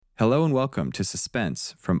Hello and welcome to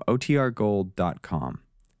Suspense from OTRGold.com.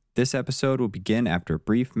 This episode will begin after a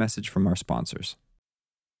brief message from our sponsors.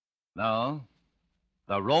 Now,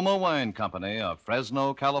 the Roma Wine Company of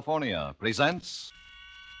Fresno, California presents...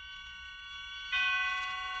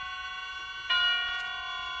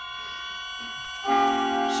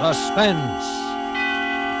 Suspense.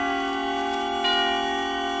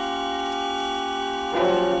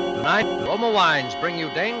 Tonight, Roma Wines bring you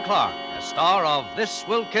Dane Clark, a star of This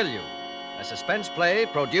Will Kill You, a suspense play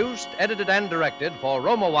produced, edited, and directed for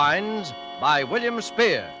Roma Wines by William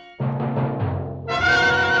Spear.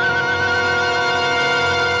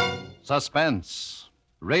 Suspense,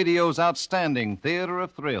 radio's outstanding theater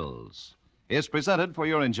of thrills, is presented for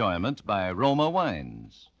your enjoyment by Roma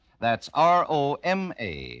Wines. That's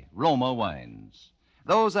R-O-M-A, Roma Wines.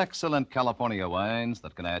 Those excellent California wines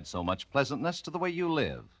that can add so much pleasantness to the way you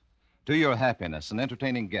live, to your happiness in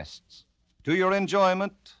entertaining guests, to your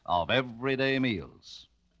enjoyment of everyday meals.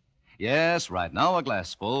 Yes, right now a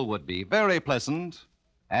glassful would be very pleasant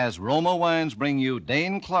as Roma Wines bring you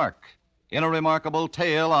Dane Clark in a remarkable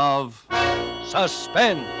tale of...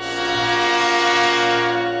 Suspense.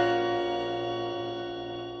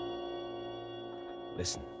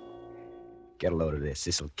 Listen, get a load of this.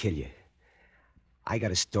 This'll kill you. I got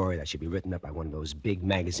a story that should be written up by one of those big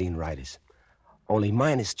magazine writers. Only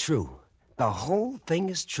mine is true. The whole thing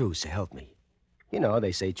is true, so help me. You know,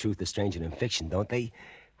 they say truth is stranger than fiction, don't they?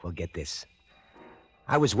 Well, get this.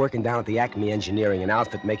 I was working down at the Acme Engineering, an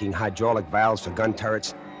outfit making hydraulic valves for gun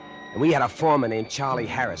turrets, and we had a foreman named Charlie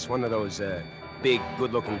Harris, one of those big,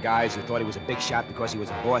 good-looking guys who thought he was a big shot because he was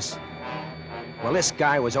a boss. Well, this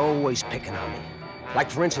guy was always picking on me. Like,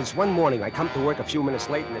 for instance, one morning I come to work a few minutes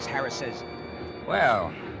late, and this Harris says...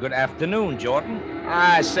 Well, good afternoon, Jordan.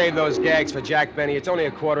 Save those gags for Jack Benny. It's only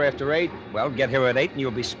 8:15. Well, get here at 8 and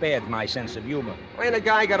you'll be spared my sense of humor. Ain't a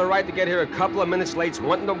guy got a right to get here a couple of minutes late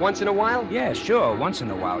once in a while? Yeah, sure, once in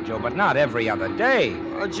a while, Joe, but not every other day.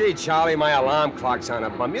 Oh, gee, Charlie, my alarm clock's on a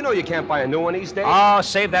bum. You know you can't buy a new one these days. Oh,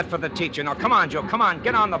 save that for the teacher. Now, come on, Joe, come on,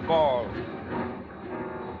 get on the ball.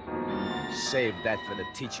 Save that for the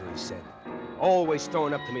teacher, he said. Always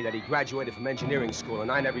throwing up to me that he graduated from engineering school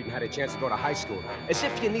and I never even had a chance to go to high school. As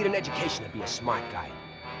if you need an education to be a smart guy.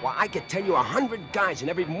 Well, I could tell you 100 guys who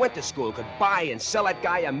never even went to school could buy and sell that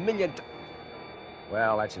guy $1 million.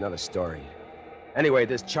 Well, that's another story. Anyway,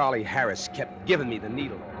 this Charlie Harris kept giving me the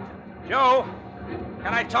needle. Joe,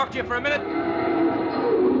 can I talk to you for a minute?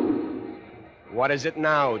 What is it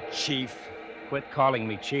now, Chief? Quit calling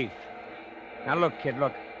me Chief. Now, look, kid,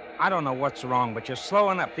 look. I don't know what's wrong, but you're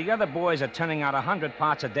slowing up. The other boys are turning out 100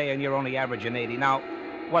 parts a day, and you're only averaging 80. Now,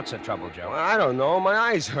 what's the trouble, Joe? Well, I don't know. My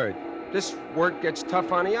eyes hurt. This work gets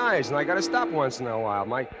tough on the eyes, and I gotta stop once in a while.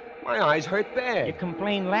 My eyes hurt bad. You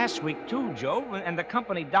complained last week, too, Joe, and the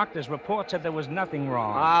company doctor's report said there was nothing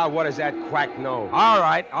wrong. What does that quack know? All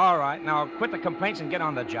right. Now, quit the complaints and get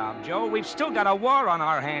on the job, Joe. We've still got a war on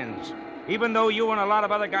our hands, even though you and a lot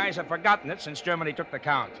of other guys have forgotten it since Germany took the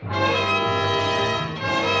count.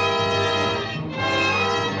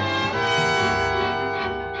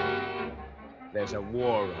 There's a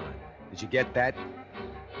war on. Did you get that?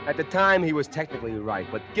 At the time, he was technically right,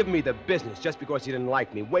 but giving me the business just because he didn't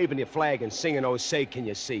like me, waving your flag and singing, "Oh, say, can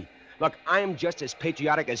you see?" Look, I'm just as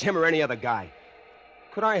patriotic as him or any other guy.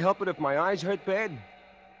 Could I help it if my eyes hurt bad?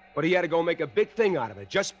 But he had to go make a big thing out of it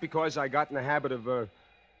just because I got in the habit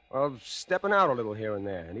of stepping out a little here and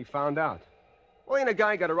there, and he found out. Well, ain't a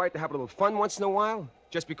guy got a right to have a little fun once in a while,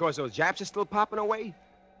 just because those Japs are still popping away?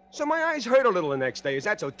 So my eyes hurt a little the next day. Is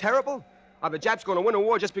that so terrible? Are the Japs going to win a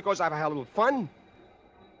war just because I've had a little fun?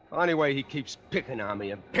 Anyway, he keeps picking on me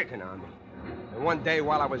and picking on me. And one day,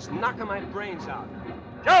 while I was knocking my brains out...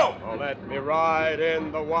 Joe! Oh, let me ride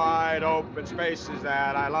in the wide open spaces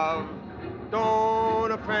that I love. Don't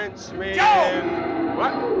offense me. Joe!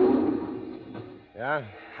 What? Yeah?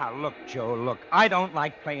 Now, look, Joe, look. I don't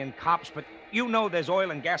like playing cops, but you know there's oil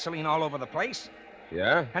and gasoline all over the place.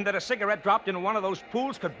 Yeah? And that a cigarette dropped into one of those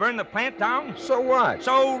pools could burn the plant down? So what?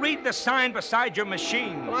 So read the sign beside your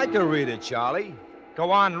machine. Well, I can read it, Charlie. Go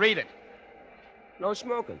on, read it. No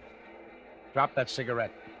smoking. Drop that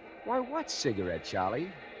cigarette. Why, what cigarette, Charlie?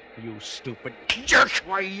 You stupid jerk!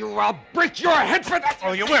 Why, I'll break your head for that!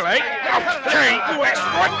 Oh, you will, eh? Okay, you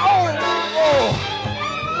export! Oh!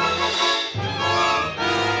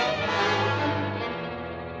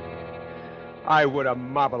 I would have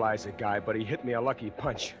mobilized the guy, but he hit me a lucky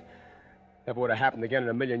punch. Never would have happened again in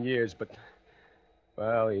a million years, but...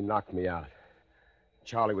 Well, he knocked me out.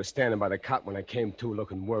 Charlie was standing by the cot when I came to,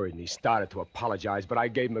 looking worried, and he started to apologize, but I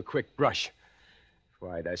gave him a quick brush.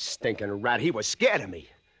 Why, that stinking rat, he was scared of me.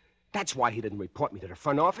 That's why he didn't report me to the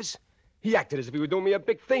front office. He acted as if he were doing me a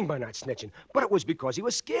big thing by not snitching. But it was because he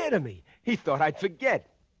was scared of me. He thought I'd forget.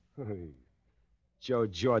 Joe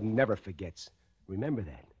Jordan never forgets. Remember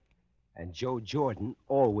that. And Joe Jordan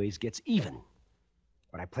always gets even.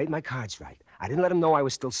 But I played my cards right. I didn't let him know I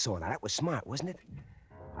was still sore. Now, that was smart, wasn't it?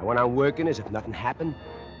 I went on working as if nothing happened,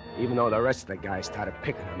 even though the rest of the guys started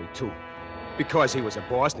picking on me, too. Because he was a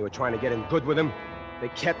boss and they were trying to get in good with him, they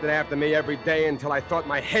kept it after me every day until I thought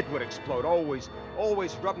my head would explode, always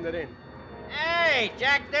rubbing it in. Hey,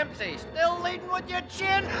 Jack Dempsey, still leading with your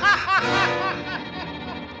chin?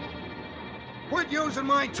 Quit using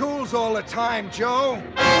my tools all the time, Joe.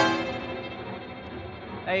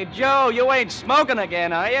 Hey, Joe, you ain't smoking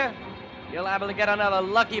again, are you? You're liable to get another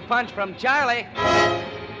lucky punch from Charlie.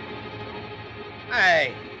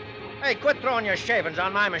 Hey, quit throwing your shavings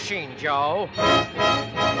on my machine, Joe.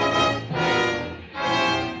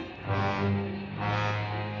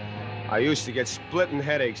 I used to get splitting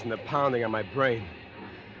headaches from the pounding on my brain.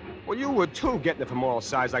 Well, you would, too, getting it from all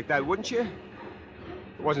sides like that, wouldn't you?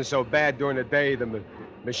 It wasn't so bad during the day. The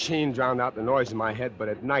machine drowned out the noise in my head, but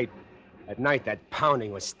at night, that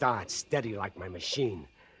pounding would start steady like my machine,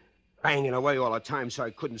 banging away all the time so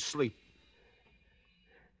I couldn't sleep.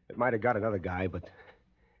 It might have got another guy, but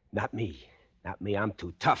not me. Not me. I'm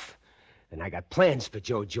too tough. And I got plans for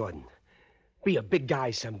Joe Jordan. Be a big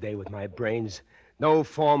guy someday with my brains. No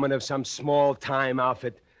foreman of some small-time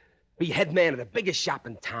outfit. Be head man of the biggest shop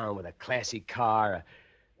in town with a classy car, a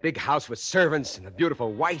big house with servants, and a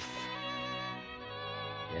beautiful wife.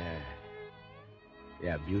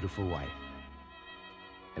 Yeah, beautiful wife.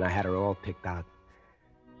 And I had her all picked out.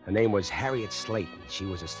 Her name was Harriet Slayton. She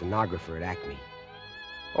was a stenographer at Acme.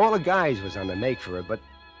 All the guys was on the make for her, but,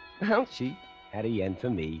 well, she had a yen for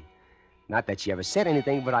me. Not that she ever said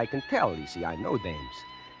anything, but I can tell. You see, I know dames.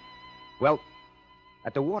 Well,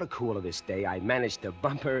 at the water cooler this day, I managed to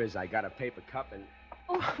bump her as I got a paper cup and...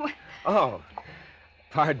 Oh,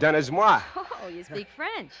 pardonnez-moi. Oh, you speak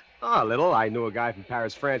French. Oh, a little. I knew a guy from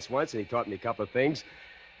Paris, France once, and he taught me a couple of things.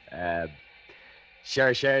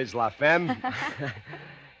 Cherchez la femme.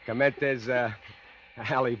 Comentes,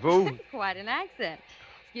 allez-vous. Quite an accent.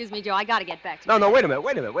 Excuse me, Joe, I gotta get back to No, wait a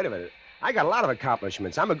minute. I got a lot of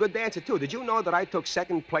accomplishments. I'm a good dancer, too. Did you know that I took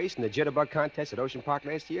second place in the jitterbug contest at Ocean Park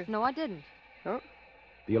last year? No, I didn't. Huh?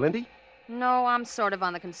 The Lindy? No, I'm sort of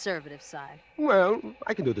on the conservative side. Well,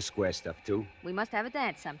 I can do the square stuff, too. We must have a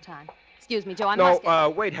dance sometime. Excuse me, Joe, I must must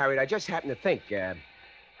get... wait, Harriet, I just happened to think,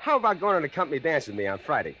 how about going on a company dance with me on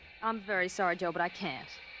Friday? I'm very sorry, Joe, but I can't.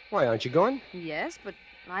 Why, aren't you going? Yes, but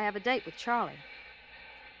I have a date with Charlie.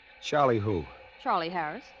 Charlie who? Charlie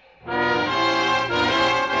Harris.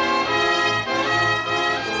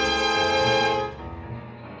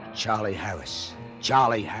 Charlie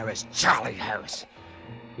Harris.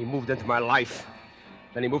 He moved into my life.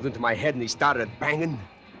 Then he moved into my head and he started banging.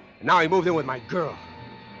 And now he moved in with my girl.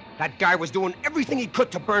 That guy was doing everything he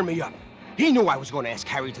could to burn me up. He knew I was going to ask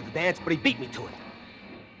Harry to the dance, but he beat me to it.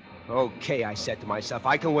 Okay, I said to myself,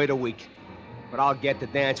 I can wait a week. But I'll get to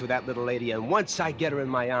dance with that little lady, and once I get her in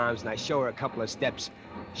my arms and I show her a couple of steps,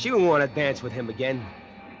 she won't want to dance with him again.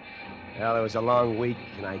 Well, it was a long week,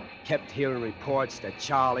 and I kept hearing reports that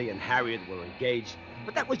Charlie and Harriet were engaged.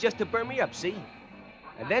 But that was just to burn me up, see?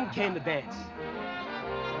 And then came the dance.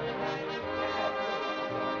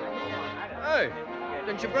 Hey,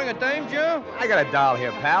 didn't you bring a dame, Joe? I got a doll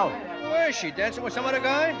here, pal. Where is she? Dancing with some other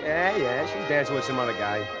guy? Yeah, she's dancing with some other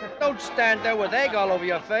guy. Don't stand there with egg all over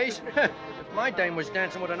your face. If my dame was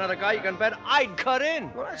dancing with another guy, you can bet I'd cut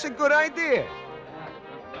in. Well, that's a good idea.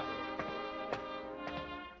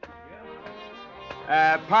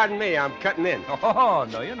 Pardon me, I'm cutting in. Oh,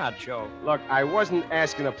 no, you're not, Joe. Look, I wasn't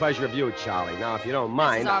asking the pleasure of you, Charlie. Now, if you don't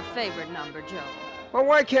mind... This is our favorite number, Joe. Well,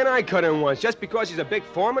 why can't I cut in once? Just because he's a big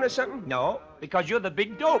foreman or something? No, because you're the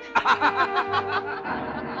big dope.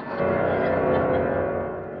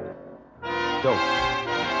 Dope.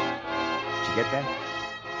 Did you get that?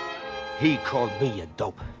 He called me a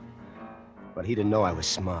dope. But he didn't know I was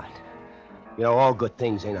smart. You know, all good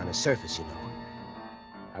things ain't on the surface, you know.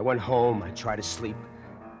 I went home, I tried to sleep,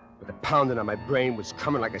 but the pounding on my brain was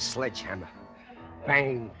coming like a sledgehammer.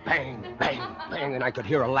 Bang, bang, bang, bang, and I could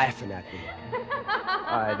hear her laughing at me.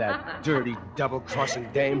 That dirty,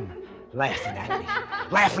 double-crossing dame, laughing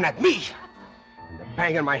at me. And the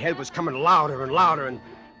bang in my head was coming louder and louder and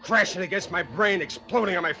crashing against my brain,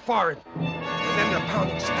 exploding on my forehead. And then the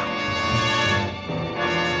pounding stopped.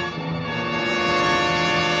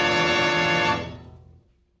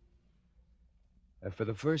 And for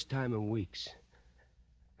the first time in weeks,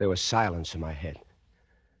 there was silence in my head.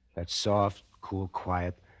 That soft, cool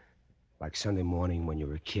quiet, like Sunday morning when you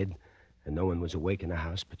were a kid, And no one was awake in the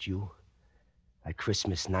house but you. That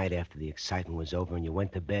Christmas night after the excitement was over and you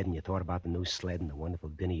went to bed and you thought about the new sled and the wonderful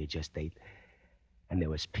dinner you just ate. And there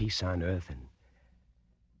was peace on earth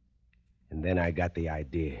and then I got the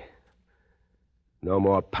idea. No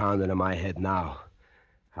more pounding in my head now.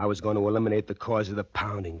 I was going to eliminate the cause of the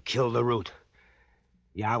pounding, kill the root.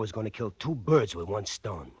 Yeah, I was going to kill two birds with one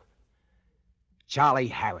stone. Charlie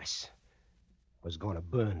Harris was going to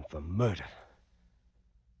burn for murder.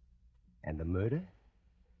 And the murder?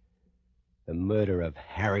 The murder of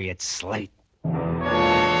Harriet Slate.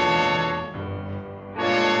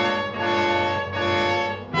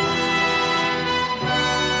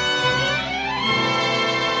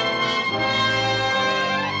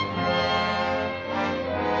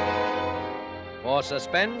 For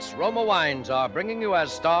suspense, Roma Wines are bringing you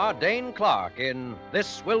as star Dane Clark in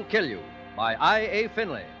This Will Kill You by I.A.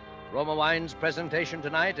 Finley. Roma Wines' presentation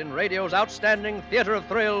tonight in radio's outstanding theater of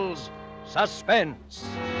thrills, Suspense.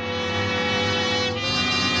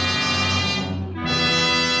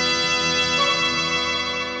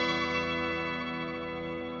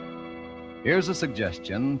 Here's a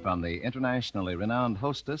suggestion from the internationally renowned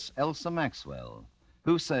hostess, Elsa Maxwell,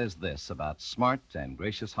 who says this about smart and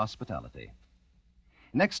gracious hospitality.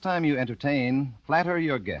 Next time you entertain, flatter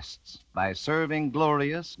your guests by serving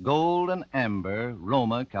glorious gold and amber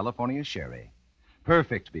Roma California sherry.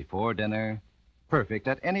 Perfect before dinner, perfect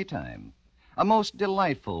at any time. A most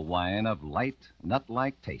delightful wine of light,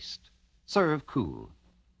 nut-like taste. Serve cool.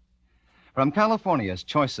 From California's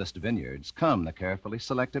choicest vineyards come the carefully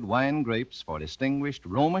selected wine grapes for distinguished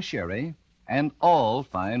Roma sherry and all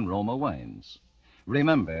fine Roma wines.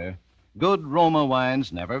 Remember, good Roma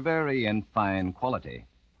wines never vary in fine quality,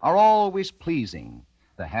 are always pleasing,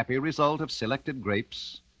 the happy result of selected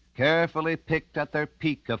grapes, carefully picked at their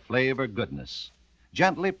peak of flavor goodness,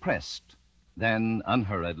 gently pressed, then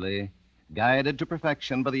unhurriedly, guided to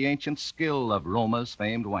perfection by the ancient skill of Roma's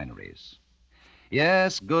famed wineries.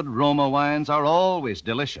 Yes, good Roma wines are always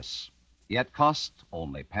delicious, yet cost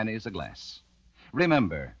only pennies a glass.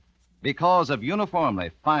 Remember, because of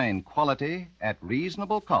uniformly fine quality at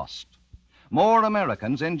reasonable cost, more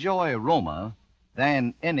Americans enjoy Roma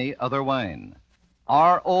than any other wine.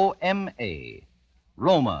 R-O-M-A,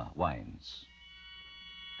 Roma Wines.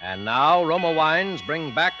 And now, Roma Wines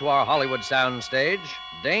bring back to our Hollywood soundstage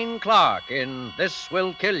Dane Clark in This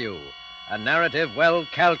Will Kill You, a narrative well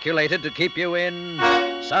calculated to keep you in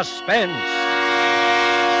suspense.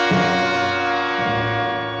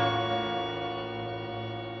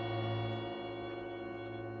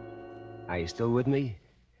 Are you still with me?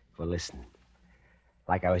 Well, listen.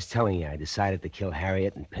 Like I was telling you, I decided to kill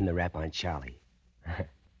Harriet and pin the rap on Charlie.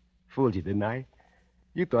 Fooled you, didn't I?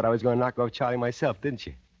 You thought I was going to knock off Charlie myself, didn't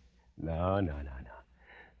you? No.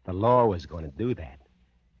 The law was going to do that.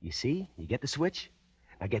 You see? You get the switch?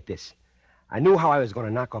 Now get this. I knew how I was going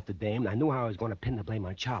to knock off the dame, and I knew how I was going to pin the blame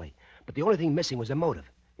on Charlie. But the only thing missing was the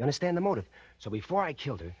motive. You understand the motive? So before I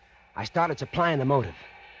killed her, I started supplying the motive.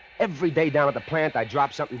 Every day down at the plant, I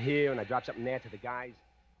dropped something here and I dropped something there to the guys.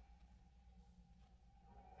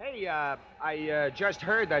 Hey, I just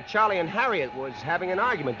heard that Charlie and Harriet was having an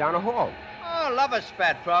argument down the hall. Oh, love a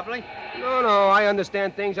spat, probably. No, I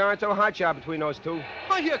understand things aren't so hotshot between those two.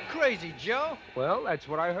 Oh, you're crazy, Joe. Well, that's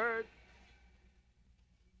what I heard.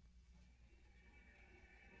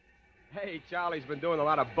 Hey, Charlie's been doing a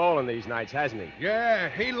lot of bowling these nights, hasn't he? Yeah,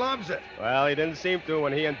 he loves it. Well, he didn't seem to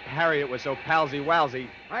when he and Harriet were so palsy-walsy.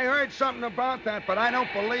 I heard something about that, but I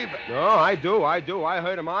don't believe it. No, I do. I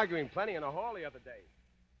heard him arguing plenty in the hall the other day.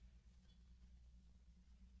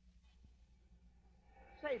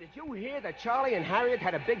 Say, did you hear that Charlie and Harriet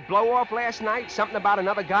had a big blow-off last night? Something about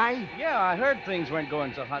another guy? Yeah, I heard things weren't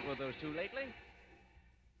going so hot with those two lately.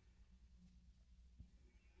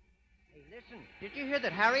 Hey, listen, did you hear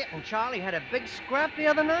that Harriet and Charlie had a big scrap the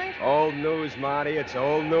other night? Old news, Marty. It's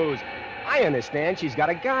old news. I understand she's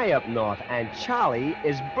got a guy up north, and Charlie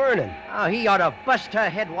is burning. Oh, he ought to bust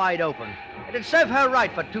her head wide open. It'd serve her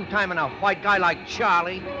right for two-timing a white guy like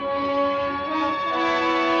Charlie.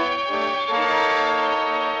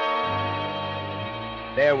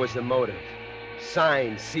 There was the motive.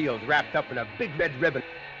 Signed, sealed, wrapped up in a big red ribbon.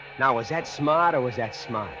 Now, was that smart or was that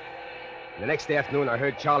smart? The next afternoon, I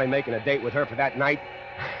heard Charlie making a date with her for that night.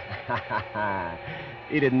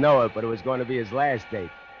 He didn't know it, but it was going to be his last date.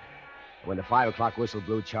 When the 5 o'clock whistle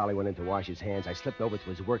blew, Charlie went in to wash his hands. I slipped over to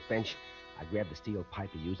his workbench. I grabbed the steel pipe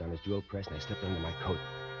he used on his drill press, and I slipped it under my coat.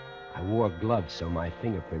 I wore gloves so my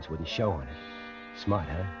fingerprints wouldn't show on it. Smart,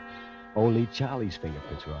 huh? Only Charlie's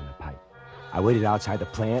fingerprints were on the pipe. I waited outside the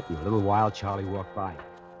plant, and in a little while, Charlie walked by.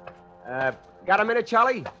 Got a minute,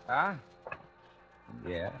 Charlie? Huh?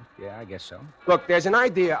 Yeah. Yeah, I guess so. Look, there's an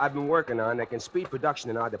idea I've been working on that can speed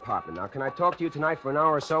production in our department. Now, can I talk to you tonight for an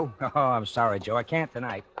hour or so? Oh, I'm sorry, Joe. I can't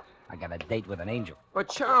tonight. I got a date with an angel. But,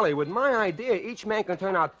 Charlie, with my idea, each man can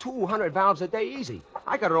turn out 200 valves a day easy.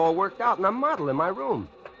 I got it all worked out in a model in my room.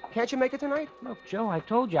 Can't you make it tonight? Look, Joe, I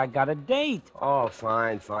told you I got a date. Oh,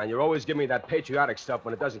 fine, fine. You're always giving me that patriotic stuff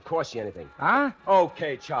when it doesn't cost you anything. Huh?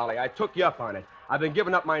 Okay, Charlie, I took you up on it. I've been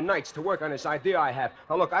giving up my nights to work on this idea I have.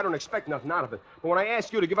 Now, look, I don't expect nothing out of it. But when I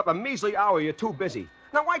ask you to give up a measly hour, you're too busy.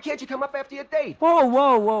 Now, why can't you come up after your date? Whoa,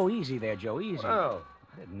 whoa, whoa. Easy there, Joe, easy. Oh.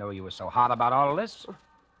 I didn't know you were so hot about all of this.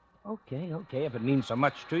 Okay, if it means so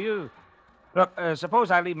much to you. Look,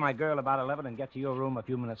 suppose I leave my girl about 11 and get to your room a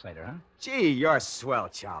few minutes later, huh? Gee, you're swell,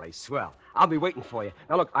 Charlie, swell. I'll be waiting for you.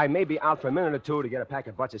 Now, look, I may be out for a minute or two to get a pack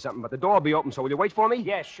of butts or something, but the door will be open, so will you wait for me?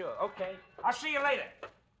 Yeah, sure. Okay. I'll see you later.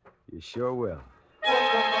 You sure will.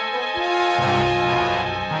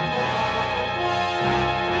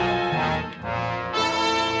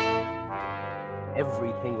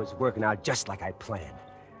 Everything was working out just like I planned.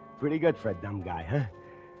 Pretty good for a dumb guy, huh?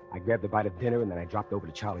 I grabbed a bite of dinner, and then I dropped over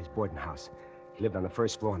to Charlie's boarding house. He lived on the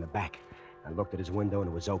first floor in the back. I looked at his window,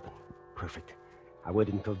 and it was open. Perfect. I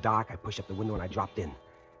waited until dark. I pushed up the window, and I dropped in.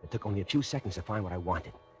 It took only a few seconds to find what I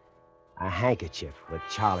wanted. A handkerchief with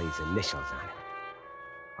Charlie's initials on it.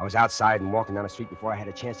 I was outside and walking down the street before I had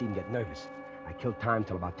a chance to even get nervous. I killed time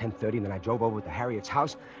till about 10:30, and then I drove over to Harriet's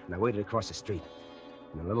house, and I waited across the street.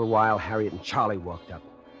 In a little while, Harriet and Charlie walked up.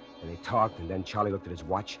 And they talked, and then Charlie looked at his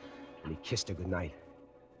watch, and he kissed her goodnight.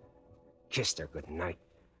 Kissed her goodnight.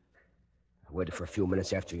 I waited for a few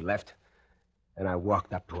minutes after he left, and I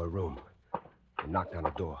walked up to her room and knocked on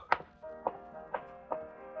the door.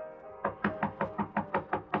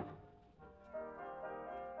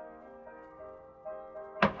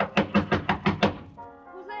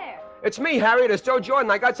 Who's there? It's me, Harriet. It's Joe Jordan.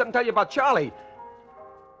 I got something to tell you about Charlie.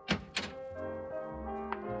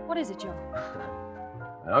 What is it, Joe?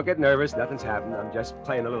 Don't get nervous. Nothing's happened. I'm just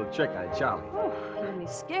playing a little trick on Charlie. Oh, you had me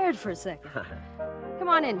scared for a second. Come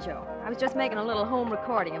on in, Joe. I was just making a little home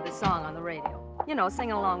recording of this song on the radio. You know,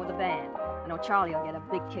 singing along with the band. I know Charlie will get a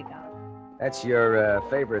big kick out of it. That's your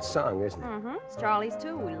favorite song, isn't it? Mm-hmm. It's Charlie's,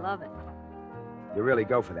 too. We love it. You really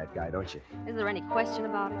go for that guy, don't you? Is there any question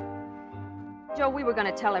about it? Joe, we were going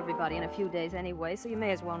to tell everybody in a few days anyway, so you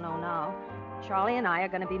may as well know now. Charlie and I are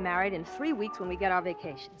going to be married in 3 weeks when we get our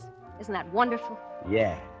vacations. Isn't that wonderful?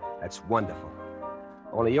 Yeah, that's wonderful.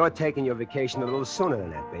 Only you're taking your vacation a little sooner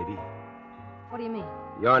than that, baby. What do you mean?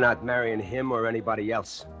 You're not marrying him or anybody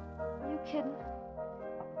else. Are you kidding?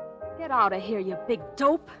 Get out of here, you big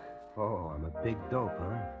dope. Oh, I'm a big dope,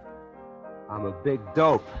 huh? I'm a big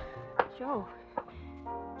dope. Joe.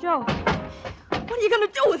 Joe. What are you going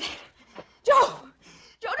to do with it? Joe!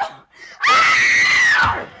 Joe, no!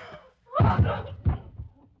 Ah!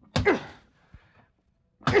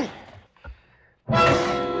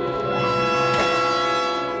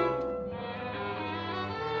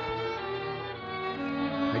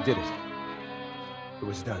 I did it. It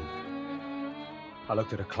was done. I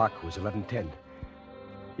looked at the clock. It was 11:10.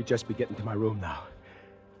 He'd just be getting to my room now.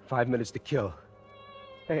 5 minutes to kill.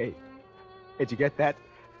 Hey, did you get that?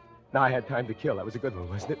 Now I had time to kill. That was a good one,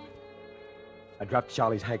 wasn't it? I dropped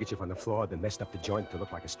Charlie's handkerchief on the floor, then messed up the joint to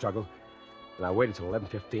look like a struggle. And I waited till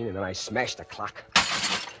 11:15, and then I smashed the clock.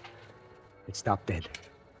 It stopped dead.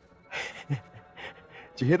 Did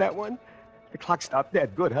you hear that one? The clock stopped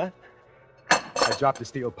dead. Good, huh? I dropped the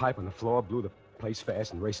steel pipe on the floor, blew the place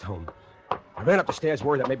fast, and raced home. I ran up the stairs,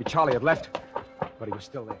 worried that maybe Charlie had left, but he was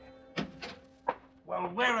still there. Well,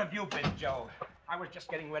 where have you been, Joe? I was just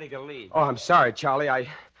getting ready to leave. Oh, I'm sorry, Charlie. I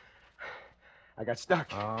got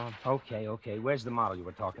stuck. Oh, okay. Where's the model you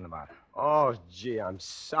were talking about? Oh, gee, I'm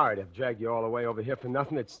sorry to have dragged you all the way over here for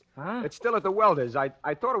nothing. It's Huh? it's still at the Welders. I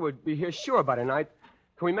thought it would be here sure by tonight.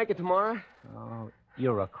 Can we make it tomorrow? Oh,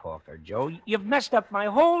 you're a corker, Joe. You've messed up my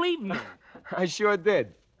whole evening. I sure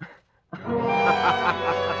did. I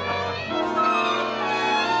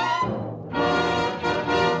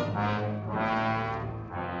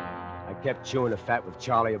kept chewing the fat with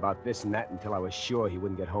Charlie about this and that until I was sure he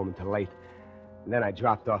wouldn't get home until late. And then I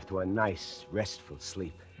dropped off to a nice, restful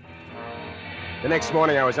sleep. The next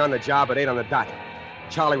morning, I was on the job at 8 on the dot.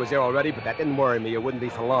 Charlie was there already, but that didn't worry me. It wouldn't be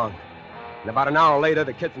for long. And about an hour later,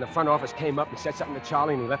 the kid from the front office came up and said something to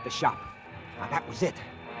Charlie, and he left the shop. Now, that was it.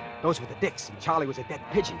 Those were the dicks, and Charlie was a dead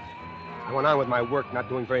pigeon. I went on with my work, not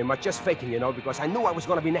doing very much, just faking, you know, because I knew I was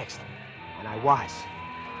going to be next. And I was.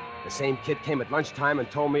 The same kid came at lunchtime and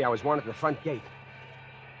told me I was wanted at the front gate.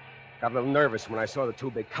 Got a little nervous when I saw the two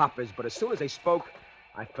big coppers, but as soon as they spoke,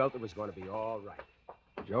 I felt it was going to be all right.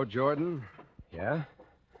 Joe Jordan, Yeah?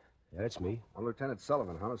 Yeah, that's me. I'm Lieutenant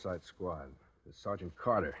Sullivan, Homicide Squad. This is Sergeant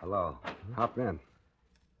Carter. Hello. Hop in.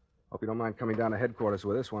 Hope you don't mind coming down to headquarters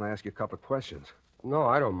with us. Want to ask you a couple of questions. No,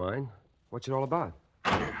 I don't mind. What's it all about?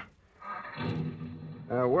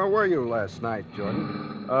 Where were you last night,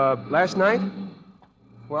 Jordan? Last night?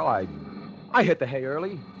 Well, I hit the hay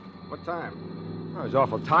early. What time? I was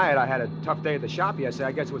awful tired. I had a tough day at the shop yesterday.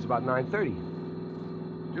 I guess it was about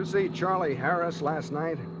 9:30. Did you see Charlie Harris last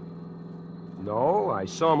night? No, I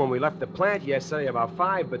saw him when we left the plant yesterday about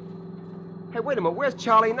 5, but... Hey, wait a minute. Where's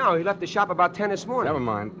Charlie now? He left the shop about 10 this morning. Never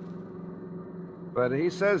mind. But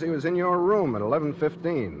he says he was in your room at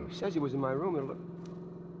 11:15. He says he was in my room at...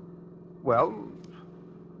 Well,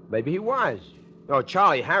 maybe he was. No,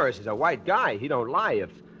 Charlie Harris is a white guy. He don't lie.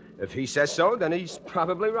 If he says so, then he's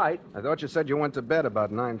probably right. I thought you said you went to bed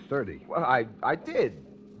about 9:30. Well, I did.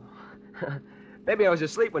 Maybe I was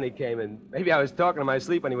asleep when he came, and maybe I was talking in my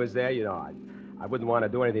sleep when he was there. You know, I wouldn't want to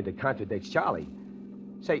do anything that contradicts Charlie.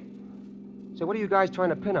 Say, what are you guys trying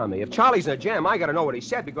to pin on me? If Charlie's in a jam, I got to know what he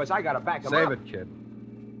said because I got to back him up. Save it, kid.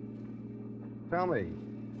 Tell me,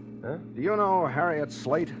 Huh? do you know Harriet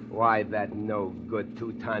Slate? Why, that no-good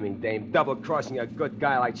two-timing dame double-crossing a good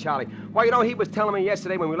guy like Charlie. Why, you know, he was telling me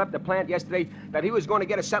yesterday when we left the plant yesterday that he was going to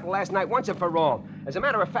get us settled last night once and for all. As a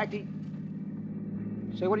matter of fact, he...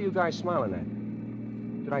 Say, what are you guys smiling at?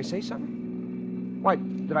 Did I say something? Why,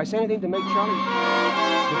 did I say anything to make Charlie...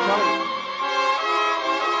 Did Charlie...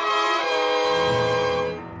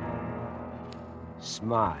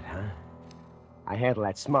 Smart, huh? I handled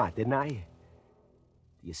that smart, didn't I?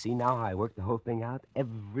 Do you see now how I worked the whole thing out?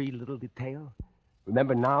 Every little detail?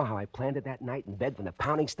 Remember now how I planned it that night in bed when the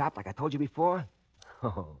pounding stopped like I told you before?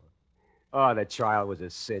 Oh, the trial was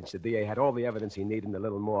a cinch. The DA had all the evidence he needed and a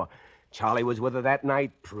little more. Charlie was with her that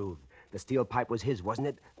night? Proved. The steel pipe was his, wasn't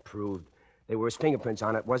it? Proved. There were his fingerprints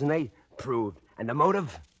on it, wasn't they? Proved. And the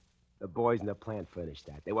motive? The boys in the plant furnished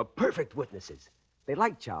that. They were perfect witnesses. They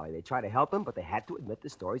liked Charlie. They tried to help him, but they had to admit the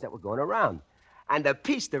stories that were going around. And the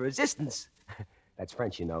piece de resistance, that's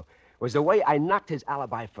French, you know, was the way I knocked his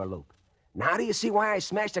alibi for a loop. Now do you see why I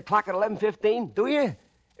smashed the clock at 11:15? Do you?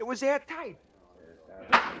 It was airtight.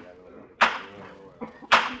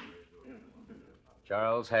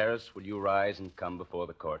 Charles Harris, will you rise and come before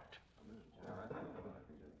the court?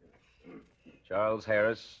 Charles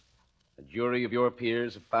Harris, a jury of your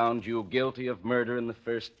peers have found you guilty of murder in the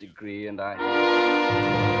first degree, and Oh,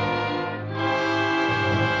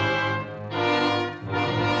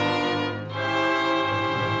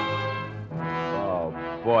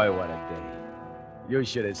 boy, what a day. You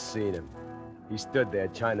should have seen him. He stood there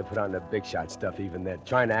trying to put on the big shot stuff even then,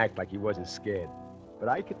 trying to act like he wasn't scared. But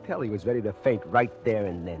I could tell he was ready to faint right there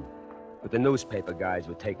and then. But the newspaper guys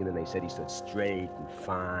were taken and they said he stood straight and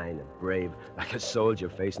fine and brave, like a soldier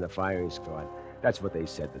facing a firing squad. That's what they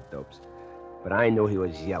said, the dopes. But I knew he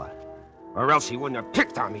was yellow. Or else he wouldn't have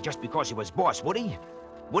picked on me just because he was boss, would he?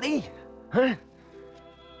 Would he? Huh?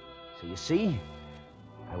 So you see,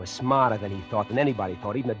 I was smarter than he thought, than anybody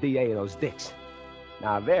thought, even the DA and those dicks.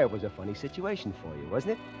 Now, there was a funny situation for you,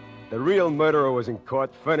 wasn't it? The real murderer was in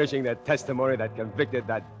court, furnishing that testimony that convicted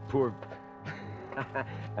that poor...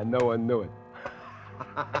 and no one knew it.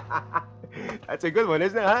 That's a good one,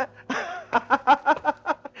 isn't it, huh?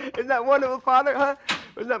 Isn't that wonderful, Father, huh?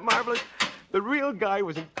 Wasn't that marvelous? The real guy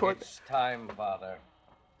was in court. It's time, Father.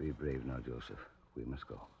 Be brave now, Joseph. We must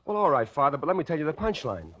go. Well, all right, Father, but let me tell you the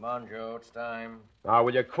punchline. Come on, Joe, it's time. Ah,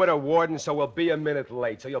 will you quit a warden so we'll be a minute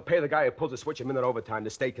late? So you'll pay the guy who pulls the switch a minute overtime. The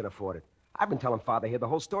state can afford it. I've been telling Father here the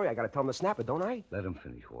whole story. I got to tell him to snap it, don't I? Let him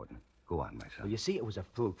finish, Warden. Go on, my son. Well, you see, it was a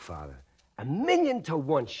fluke, Father. 1,000,000 to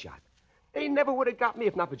 1 shot. They never would have got me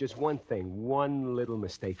if not for just one thing. One little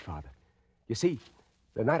mistake, Father. You see,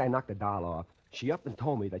 the night I knocked the doll off, she up and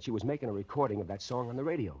told me that she was making a recording of that song on the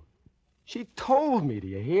radio. She told me, do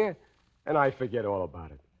you hear? And I forget all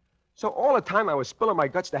about it. So all the time I was spilling my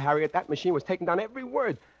guts to Harriet, that machine was taking down every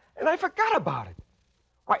word. And I forgot about it.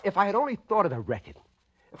 Why, if I had only thought of the record,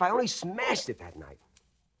 if I only smashed it that night.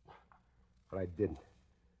 But I didn't.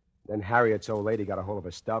 Then Harriet's old lady got a hold of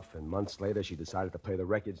her stuff, and months later she decided to play the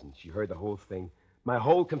records, and she heard the whole thing. My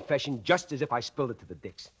whole confession, just as if I spilled it to the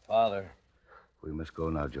dicks. Father. We must go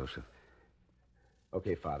now, Joseph.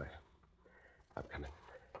 Okay, Father. I'm coming.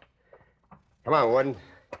 Come on, Warden.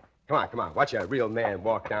 Come on. Watch a real man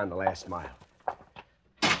walk down the last mile.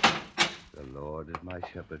 The Lord is my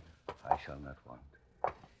shepherd. I shall not want.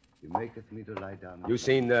 He maketh me to lie down. You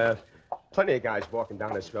seen plenty of guys walking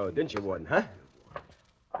down this road, didn't you, Warden, huh?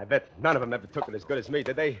 I bet none of them ever took it as good as me,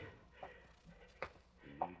 did they?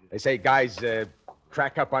 They say guys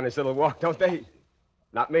crack up on this little walk, don't they?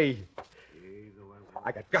 Not me.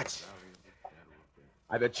 I got guts.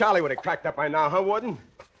 I bet Charlie would have cracked up by now, huh, Warden?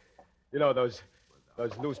 You know, those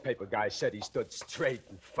newspaper guys said he stood straight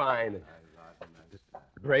and fine and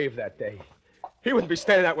brave that day. He wouldn't be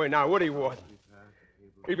standing that way now, would he, Warden?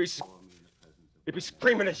 He'd be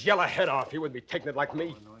screaming his yellow head off. He wouldn't be taking it like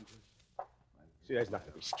me. See, there's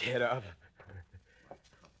nothing to be scared of.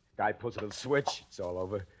 Guy pulls a little switch, it's all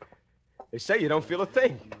over. They say you don't feel a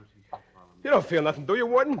thing. You don't feel nothing, do you,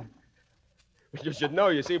 Warden? You should know,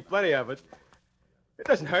 you see plenty of it. It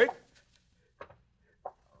doesn't hurt.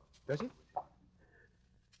 Does it?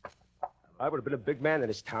 I would have been a big man in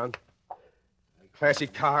this town. Classy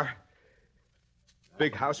car.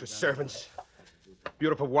 Big house with servants.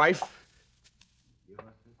 Beautiful wife.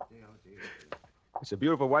 It's a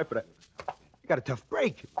beautiful wife, but I got a tough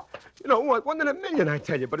break. You know, one in a million, I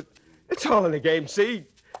tell you, but it's all in the game, see?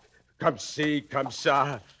 Come see, come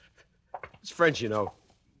saw. It's French, you know.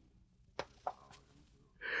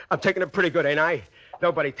 I'm taking it pretty good, ain't I?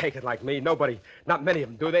 Nobody take it like me. Nobody. Not many of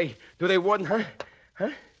them, do they? Do they, Warden, huh? Huh?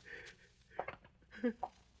 Do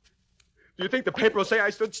you think the paper will say I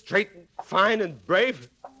stood straight and fine and brave?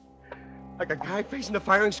 Like a guy facing the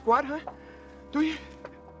firing squad, huh? Do you?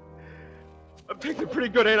 I'm taking it pretty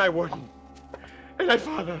good, ain't I, Warden? Ain't I,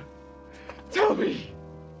 Father? Tell me.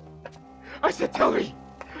 I said, tell me.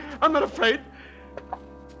 I'm not afraid.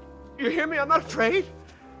 You hear me? I'm not afraid.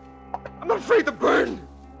 I'm not afraid to burn.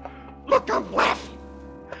 Look, I'm laughing.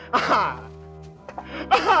 Aha!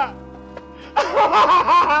 Aha!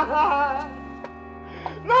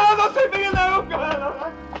 No, don't take me in there, oh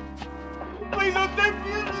God. Please don't take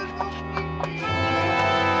me in there.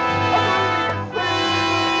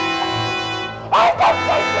 Don't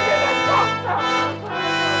take me in there, doctor.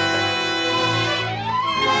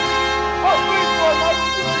 Oh, please, Lord, I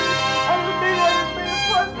didn't mean it.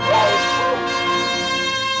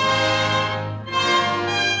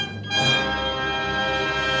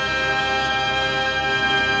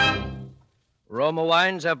 Roma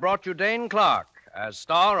Wines have brought you Dane Clark as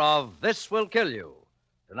star of This Will Kill You.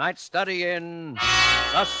 Tonight's study in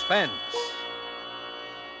suspense.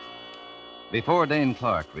 Before Dane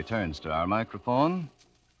Clark returns to our microphone,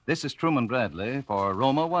 this is Truman Bradley for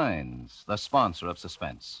Roma Wines, the sponsor of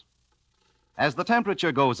Suspense. As the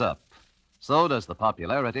temperature goes up, so does the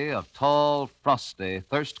popularity of tall, frosty,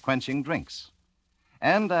 thirst-quenching drinks.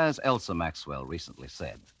 And as Elsa Maxwell recently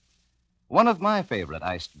said, one of my favorite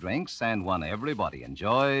iced drinks, and one everybody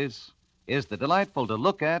enjoys, is the delightful to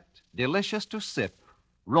look at, delicious to sip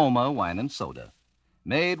Roma Wine and Soda,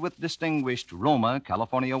 made with distinguished Roma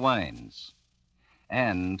California wines.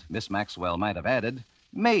 And, Miss Maxwell might have added,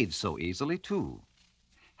 made so easily, too.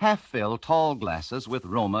 Half-fill tall glasses with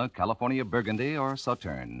Roma California Burgundy or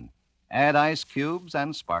Sauterne. Add ice cubes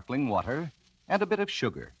and sparkling water and a bit of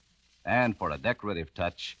sugar. And for a decorative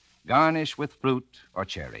touch, garnish with fruit or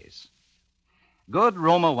cherries. Good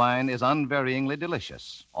Roma wine is unvaryingly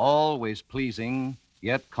delicious, always pleasing,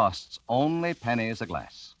 yet costs only pennies a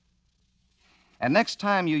glass. And next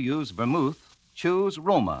time you use vermouth, choose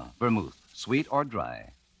Roma vermouth, sweet or dry.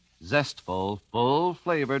 Zestful,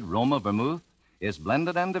 full-flavored Roma vermouth is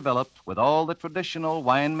blended and developed with all the traditional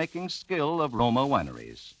winemaking skill of Roma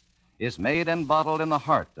wineries, is made and bottled in the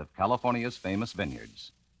heart of California's famous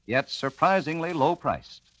vineyards, yet surprisingly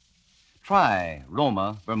low-priced. Try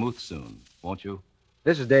Roma vermouth soon, won't you?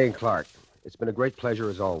 This is Dane Clark. It's been a great pleasure,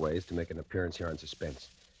 as always, to make an appearance here on Suspense.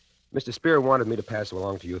 Mr. Spear wanted me to pass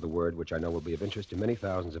along to you the word, which I know will be of interest to many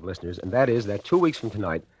thousands of listeners, and that is that 2 weeks from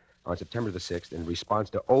tonight, on September the 6th, in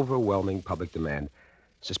response to overwhelming public demand,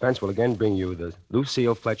 Suspense will again bring you the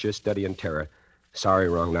Lucille Fletcher Study in Terror, Sorry,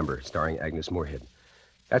 Wrong Number, starring Agnes Moorehead.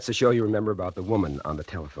 That's the show you remember about the woman on the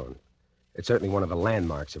telephone. It's certainly one of the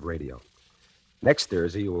landmarks of radio. Next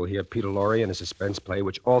Thursday, you will hear Peter Lorre in a suspense play,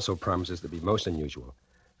 which also promises to be most unusual.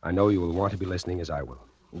 I know you will want to be listening, as I will.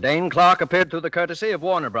 Dane Clark appeared through the courtesy of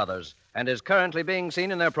Warner Brothers and is currently being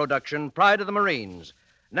seen in their production, Pride of the Marines.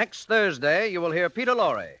 Next Thursday, you will hear Peter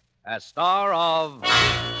Lorre as star of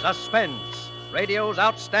Suspense, radio's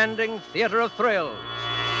outstanding theater of thrills.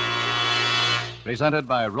 Presented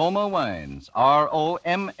by Roma Wines,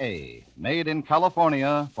 R-O-M-A, made in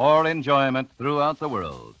California for enjoyment throughout the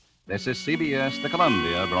world. This is CBS, the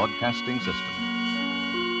Columbia Broadcasting System.